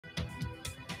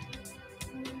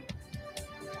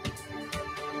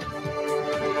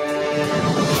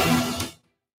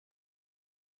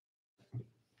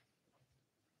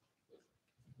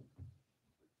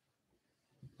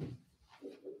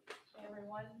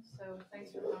So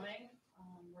thanks for coming.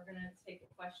 We're going to take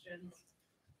questions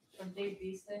from Dave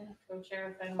Beeston, co-chair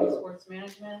of Fenway Sports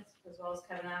Management, as well as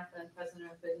Kevin Acklin,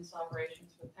 president of business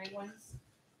operations for the Penguins.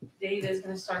 Dave is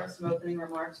going to start with some opening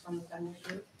remarks from the Fenway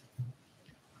group.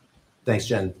 Thanks,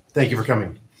 Jen. Thank you for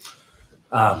coming.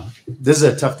 This is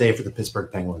a tough day for the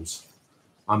Pittsburgh Penguins.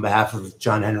 On behalf of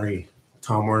John Henry,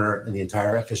 Tom Werner, and the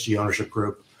entire FSG ownership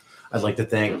group, I'd like to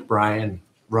thank Brian,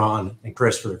 Ron, and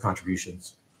Chris for their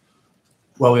contributions.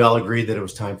 While we all agreed that it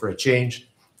was time for a change,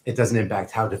 it doesn't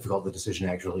impact how difficult the decision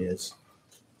actually is.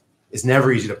 It's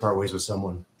never easy to part ways with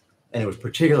someone, and it was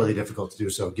particularly difficult to do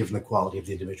so given the quality of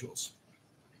the individuals.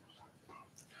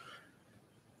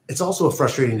 It's also a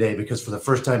frustrating day because for the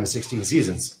first time in 16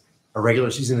 seasons, our regular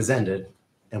season has ended,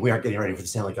 and we aren't getting ready for the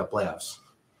Stanley Cup playoffs.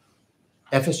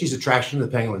 FSG's attraction to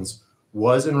the Penguins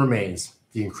was and remains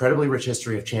the incredibly rich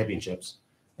history of championships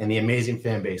and the amazing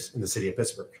fan base in the city of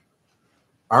Pittsburgh.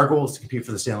 Our goal is to compete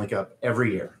for the Stanley Cup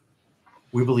every year.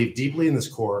 We believe deeply in this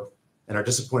core and are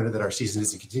disappointed that our season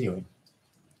isn't continuing.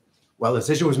 While the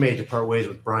decision was made to part ways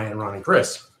with Brian, Ron, and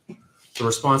Chris, the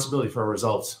responsibility for our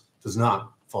results does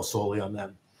not fall solely on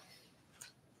them.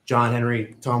 John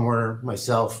Henry, Tom Werner,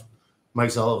 myself,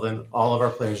 Mike Sullivan, all of our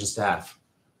players and staff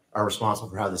are responsible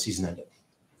for how the season ended.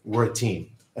 We're a team,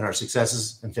 and our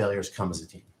successes and failures come as a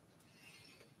team.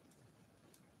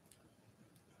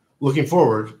 Looking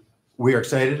forward, we are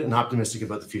excited and optimistic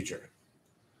about the future.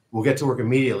 We'll get to work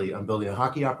immediately on building a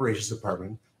hockey operations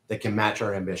department that can match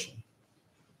our ambition,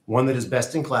 one that is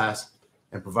best in class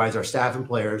and provides our staff and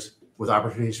players with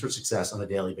opportunities for success on a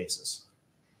daily basis.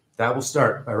 That will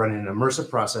start by running an immersive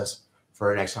process for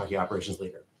our next hockey operations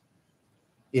leader.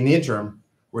 In the interim,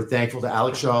 we're thankful to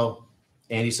Alex Shaw,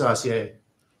 Andy Saucier,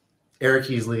 Eric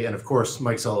Heasley, and of course,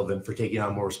 Mike Sullivan for taking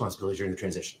on more responsibility during the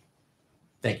transition.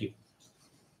 Thank you.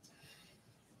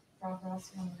 Rob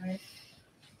Ross on the right.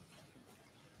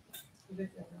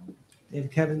 Dave,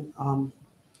 Kevin,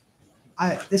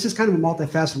 this is kind of a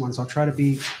multifaceted one, so I'll try to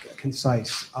be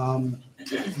concise.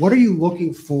 What are you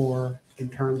looking for in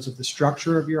terms of the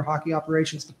structure of your hockey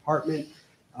operations department?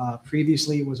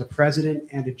 Previously, it was a president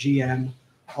and a GM.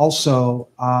 Also,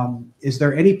 is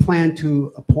there any plan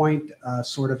to appoint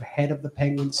sort of head of the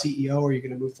Penguins CEO, or are you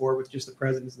going to move forward with just the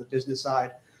presidents of the business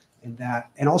side and that?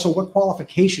 And also, what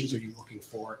qualifications are you looking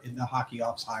for in the hockey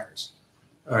ops hires?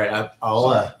 All right,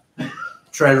 I'll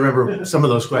try to remember some of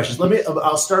those questions.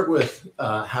 I'll start with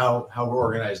how we're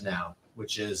organized now,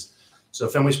 which is, so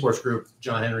Fenway Sports Group,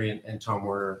 John Henry and Tom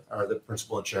Werner are the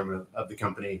principal and chairman of the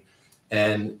company,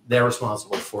 and they're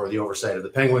responsible for the oversight of the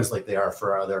Penguins, like they are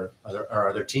for our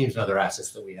other teams and other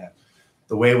assets that we have.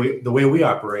 The way we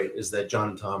operate is that John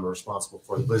and Tom are responsible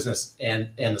for the business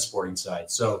and the sporting side.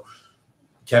 So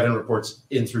Kevin reports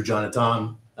in through John and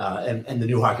Tom, and the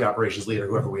new hockey operations leader,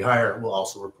 whoever we hire, will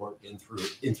also report in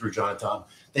through John and Tom.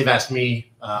 They've asked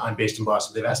me, I'm based in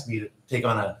Boston, they've asked me to take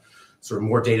on a sort of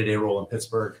more day-to-day role in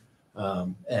Pittsburgh.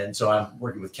 And so I'm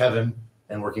working with Kevin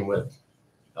and working with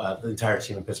the entire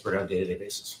team in Pittsburgh on a day-to-day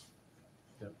basis.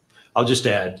 Yeah. I'll just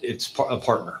add, it's a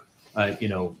partner.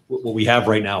 What we have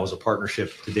right now is a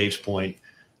partnership. To Dave's point,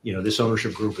 this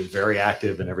ownership group is very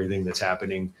active in everything that's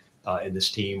happening in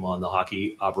this team on the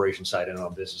hockey operations side and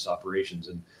on business operations.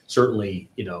 And certainly,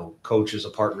 coach is a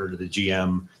partner to the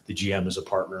GM is a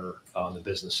partner on the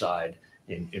business side,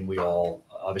 and we all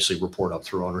obviously report up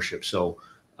through ownership. So,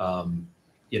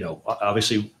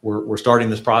 obviously we're starting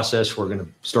this process. We're going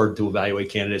to start to evaluate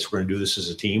candidates. We're going to do this as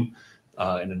a team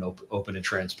in an open and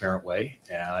transparent way,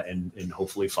 and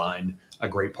hopefully find a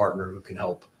great partner who can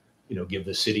help, give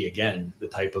the city again the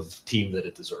type of team that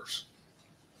it deserves.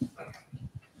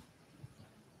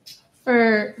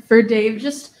 For Dave,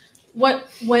 just what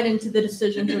went into the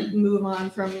decision to move on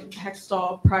from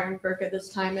Hextall, Pryor, and Burke at this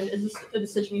time, and is this a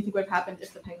decision you think would have happened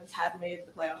if the Penguins had made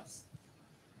the playoffs?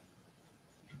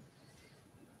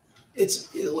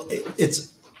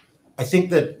 I think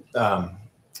that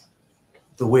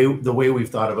the way we've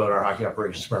thought about our hockey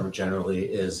operations department generally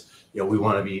is, we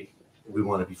want to be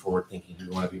forward thinking. We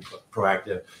want to be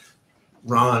proactive.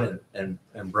 Ron and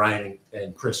Brian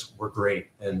and Chris were great,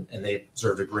 and they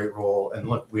served a great role. And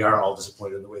look, we are all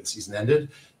disappointed in the way the season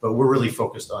ended, but we're really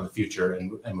focused on the future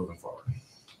and moving forward.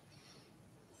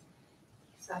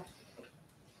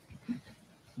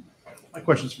 My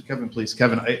question is for Kevin, please.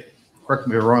 Kevin, correct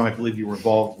me if I'm wrong, I believe you were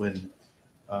involved when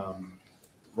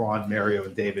Ron, Mario,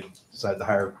 and David decided to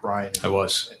hire Brian. I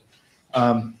was.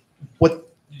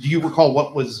 What do you recall?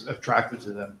 What was attractive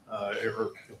to them,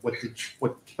 or what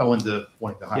fell into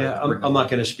wanting to hire? Yeah, I'm not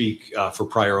going to speak for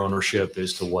prior ownership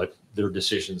as to what their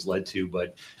decisions led to,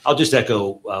 but I'll just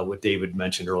echo what David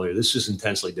mentioned earlier. This is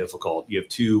intensely difficult. You have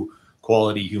two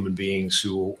quality human beings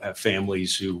who have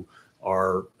families, who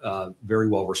are very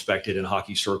well respected in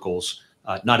hockey circles.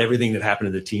 Not everything that happened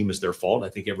to the team is their fault. I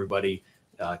think everybody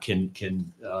can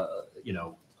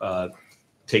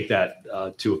take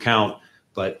that to account.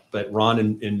 But Ron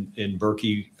and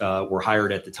Berkey were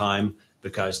hired at the time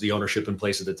because the ownership in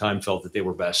place at the time felt that they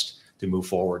were best to move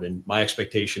forward. And my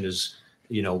expectation is,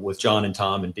 with John and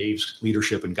Tom and Dave's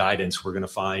leadership and guidance, we're going to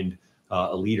find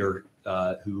a leader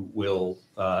who will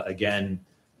again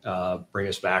bring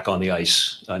us back on the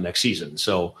ice next season.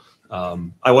 So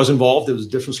I was involved. It was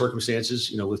different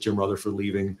circumstances, with Jim Rutherford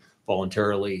leaving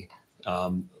voluntarily,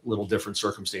 little different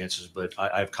circumstances, but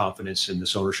I have confidence in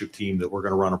this ownership team that we're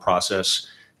going to run a process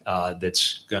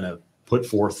that's going to put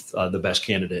forth the best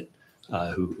candidate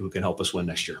who can help us win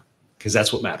next year, because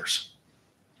that's what matters.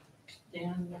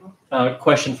 Dan,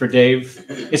 Question for Dave.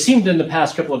 It seemed in the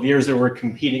past couple of years there were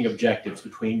competing objectives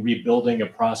between rebuilding a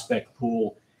prospect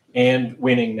pool and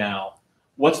winning now.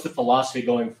 What's the philosophy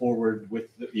going forward with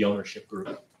the ownership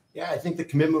group? Yeah, I think the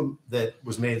commitment that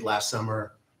was made last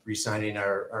summer, re-signing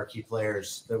our key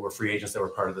players that were free agents that were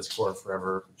part of this core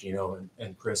forever, Gino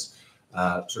and Chris,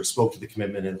 sort of spoke to the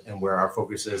commitment and where our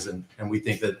focus is. And we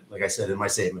think that, like I said in my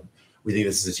statement, we think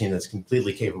this is a team that's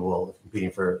completely capable of competing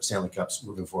for Stanley Cups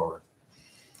moving forward.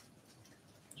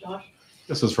 Josh?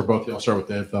 This is for both of you. I'll start with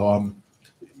Dave, though.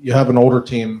 You have an older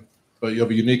team, but you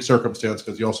have a unique circumstance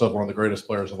because you also have one of the greatest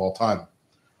players of all time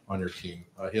on your team.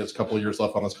 He has a couple of years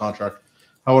left on his contract.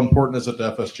 How important is it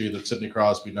to FSG that Sidney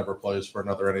Crosby never plays for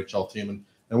another NHL team?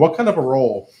 And what kind of a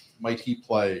role might he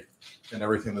play in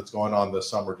everything that's going on this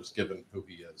summer, just given who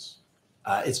he is?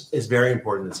 It's very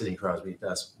important that Sidney Crosby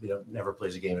never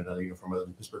plays a game in another uniform other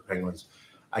than Pittsburgh Penguins.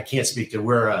 I can't speak to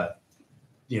we're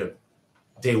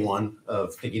day one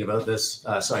of thinking about this,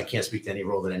 so I can't speak to any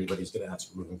role that anybody's going to have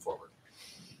moving forward.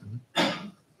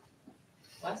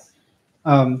 Wes?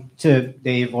 To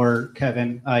Dave or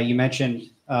Kevin, you mentioned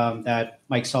that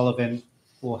Mike Sullivan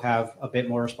will have a bit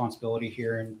more responsibility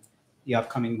here in the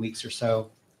upcoming weeks or so.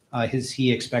 Is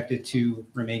he expected to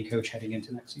remain coach heading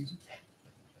into next season?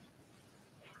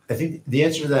 I think the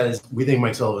answer to that is we think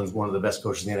Mike Sullivan is one of the best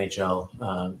coaches in the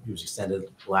NHL. He was extended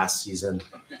last season.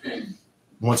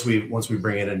 Once we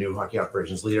bring in a new hockey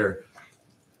operations leader,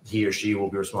 he or she will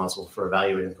be responsible for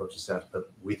evaluating the coaching staff.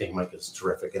 But we think Mike is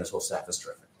terrific and his whole staff is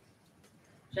terrific.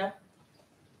 Jeff?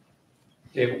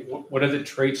 Dave, what are the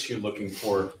traits you're looking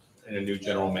for in a new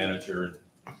general manager?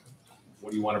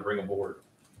 What do you want to bring aboard?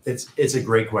 It's a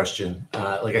great question.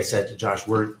 Like I said to Josh,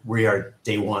 we are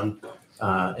day one,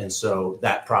 and so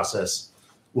that process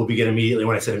will begin immediately.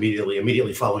 When I said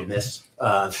immediately following this,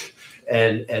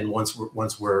 and once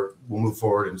we'll move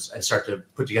forward and start to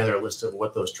put together a list of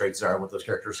what those traits are, what those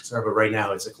characteristics are. But right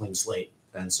now, it's a clean slate,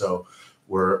 and so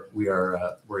we're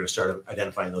going to start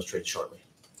identifying those traits shortly.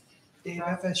 Dave,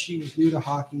 FSG was new to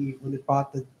hockey when it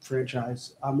bought the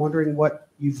franchise. I'm wondering what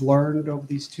you've learned over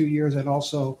these 2 years, and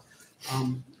also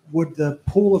would the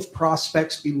pool of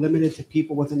prospects be limited to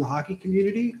people within the hockey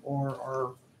community, or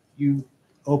are you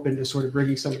open to sort of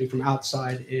bringing somebody from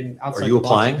outside in? Outside Are you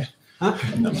applying? Huh?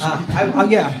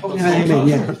 Yeah.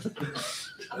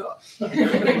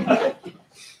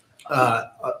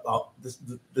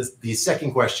 The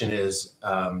second question is,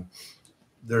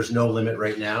 there's no limit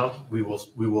right now. We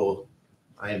will,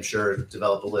 I am sure,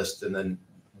 develop a list and then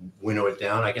winnow it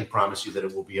down. I can promise you that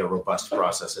it will be a robust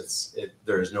process.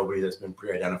 There is nobody that's been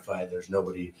pre-identified. There's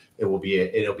nobody. It'll be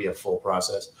a full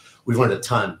process. We've learned a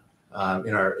ton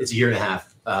it's a year and a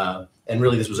half, and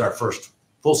really this was our first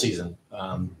full season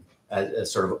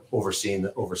as sort of overseeing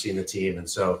the team. And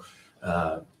so,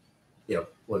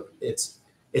 look, it's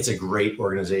a great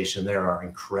organization. There are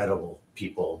incredible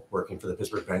people working for the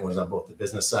Pittsburgh Penguins on both the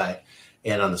business side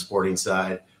and on the sporting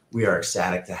side. We are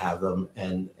ecstatic to have them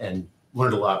and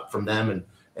learned a lot from them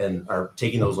and are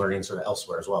taking those learnings sort of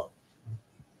elsewhere as well.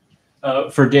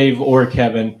 For Dave or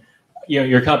Kevin,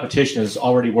 your competition is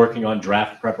already working on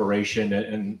draft preparation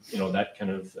and that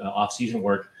kind of off-season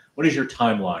work. What is your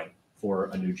timeline for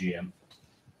a new GM?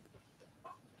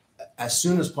 As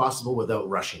soon as possible without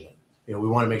rushing it. We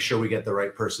want to make sure we get the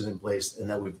right person in place and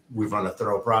that we've run a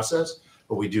thorough process,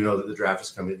 but we do know that the draft is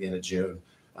coming at the end of June.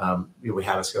 We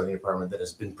have a scouting department that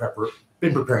has been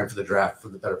preparing for the draft for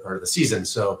the better part of the season.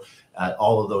 So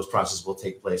all of those processes will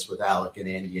take place with Alec and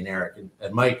Andy and Eric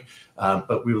and Mike.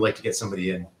 But we would like to get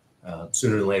somebody in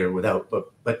sooner than later without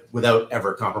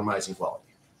ever compromising quality.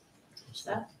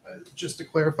 Just to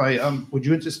clarify, would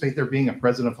you anticipate there being a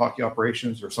president of hockey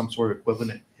operations or some sort of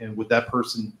equivalent? And would that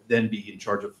person then be in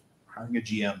charge of hiring a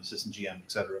GM, assistant GM, et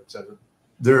cetera, et cetera?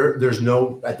 There's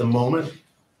no, at the moment,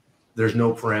 there's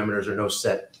no parameters or no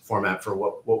set format for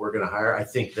what we're going to hire. I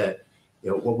think that,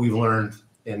 what we've learned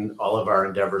in all of our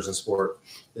endeavors in sport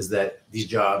is that these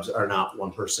jobs are not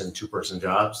one person, two person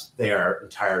jobs. They are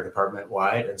entire department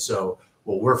wide. And so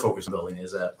what we're focused on building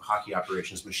is a hockey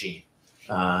operations machine,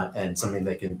 and something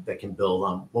that can build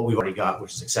on what we've already got,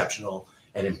 which is exceptional,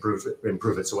 and improve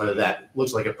it. So whether that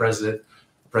looks like a president,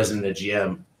 a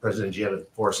GM,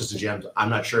 4 assistant GMs, I'm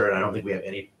not sure. And I don't think we have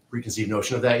any preconceived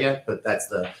notion of that yet, but that's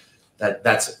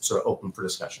sort of open for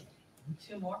discussion.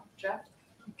 2 more, Jeff?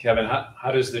 Kevin,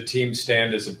 how does the team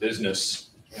stand as a business,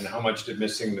 and how much did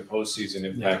missing the postseason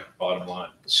impact the bottom line?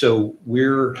 So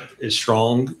we're as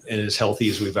strong and as healthy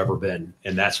as we've ever been.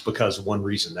 And that's because of one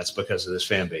reason. That's because of this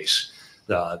fan base.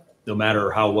 No matter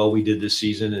how well we did this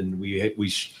season, and we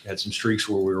had some streaks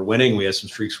where we were winning, we had some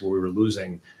streaks where we were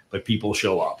losing, but people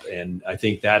show up. And I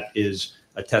think that is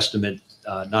a testament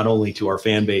not only to our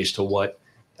fan base, to what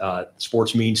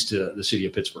sports means to the city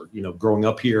of Pittsburgh. Growing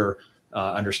up here,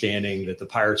 understanding that the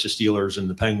Pirates, the Steelers, and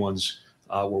the Penguins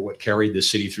were what carried the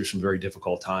city through some very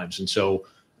difficult times. And so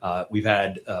we've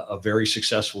had a very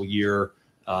successful year.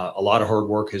 A lot of hard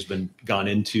work has been gone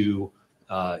into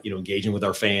engaging with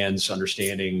our fans,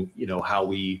 understanding how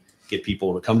we get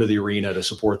people to come to the arena to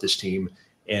support this team.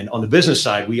 And on the business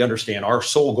side, we understand our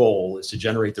sole goal is to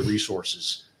generate the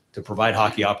resources to provide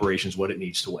hockey operations what it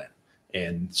needs to win.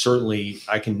 And certainly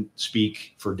I can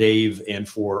speak for Dave and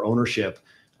for ownership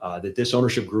that this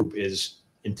ownership group is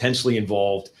intensely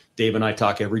involved. Dave and I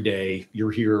talk every day.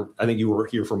 You're here. I think you were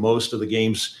here for most of the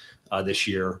games this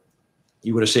year.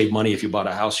 You would have saved money if you bought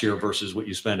a house here versus what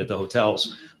you spend at the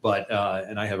hotels. But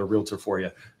and I have a realtor for you.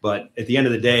 But at the end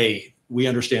of the day, we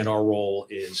understand our role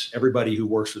is everybody who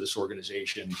works for this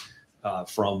organization,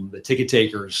 from the ticket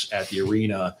takers at the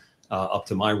arena up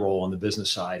to my role on the business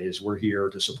side, is we're here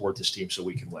to support this team so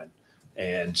we can win.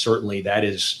 And certainly that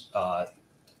is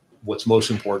what's most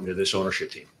important to this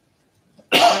ownership team.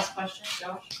 Last question,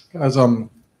 Josh. Guys,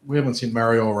 we haven't seen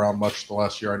Mario around much the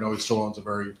last year. I know he still owns a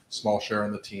very small share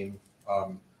in the team.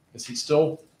 Is he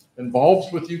still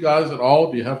involved with you guys at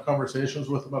all? Do you have conversations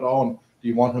with him at all? And do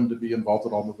you want him to be involved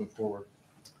at all moving forward?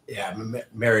 Yeah,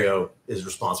 Mario is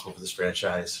responsible for this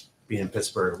franchise being in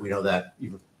Pittsburgh. We know that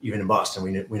even in Boston,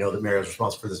 we know that Mario's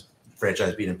responsible for this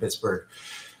franchise being in Pittsburgh.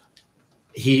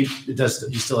 He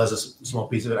still has a small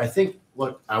piece of it. I think,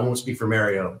 look, I won't speak for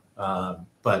Mario,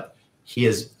 but he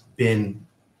has been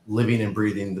living and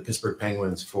breathing the Pittsburgh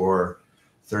Penguins for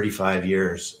 35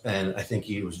 years. And I think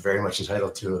he was very much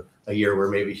entitled to a year where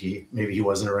maybe he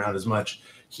wasn't around as much.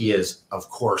 He is, of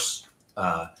course,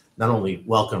 not only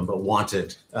welcome, but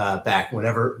wanted back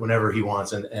whenever he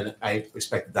wants. And I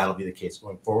expect that that'll be the case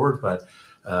going forward. But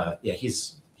yeah,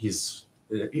 he's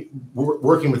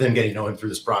working with him, getting to know him through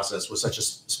this process was such a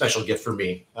special gift for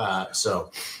me. Yeah,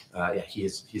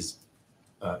 he's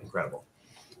incredible.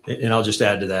 And I'll just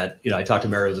add to that. I talked to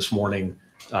Mario this morning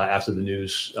after the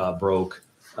news broke.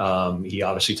 He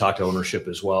obviously talked to ownership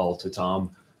as well, to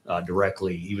Tom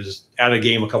directly. He was at a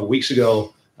game a couple weeks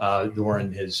ago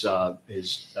during his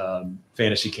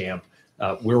fantasy camp.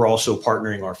 We're also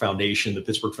partnering our foundation. The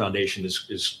Pittsburgh Foundation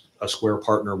is a square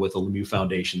partner with the Lemieux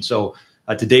Foundation. So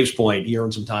to Dave's point, he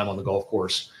earned some time on the golf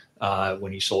course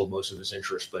when he sold most of his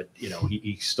interest, but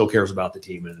he still cares about the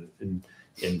team,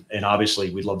 and obviously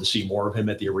we'd love to see more of him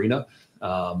at the arena.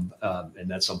 And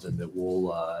that's something that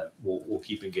we'll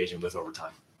keep engaging with over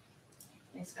time.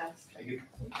 Thanks, guys. Thank you.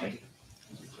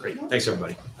 Great. Thanks,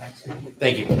 everybody.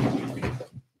 Thank you.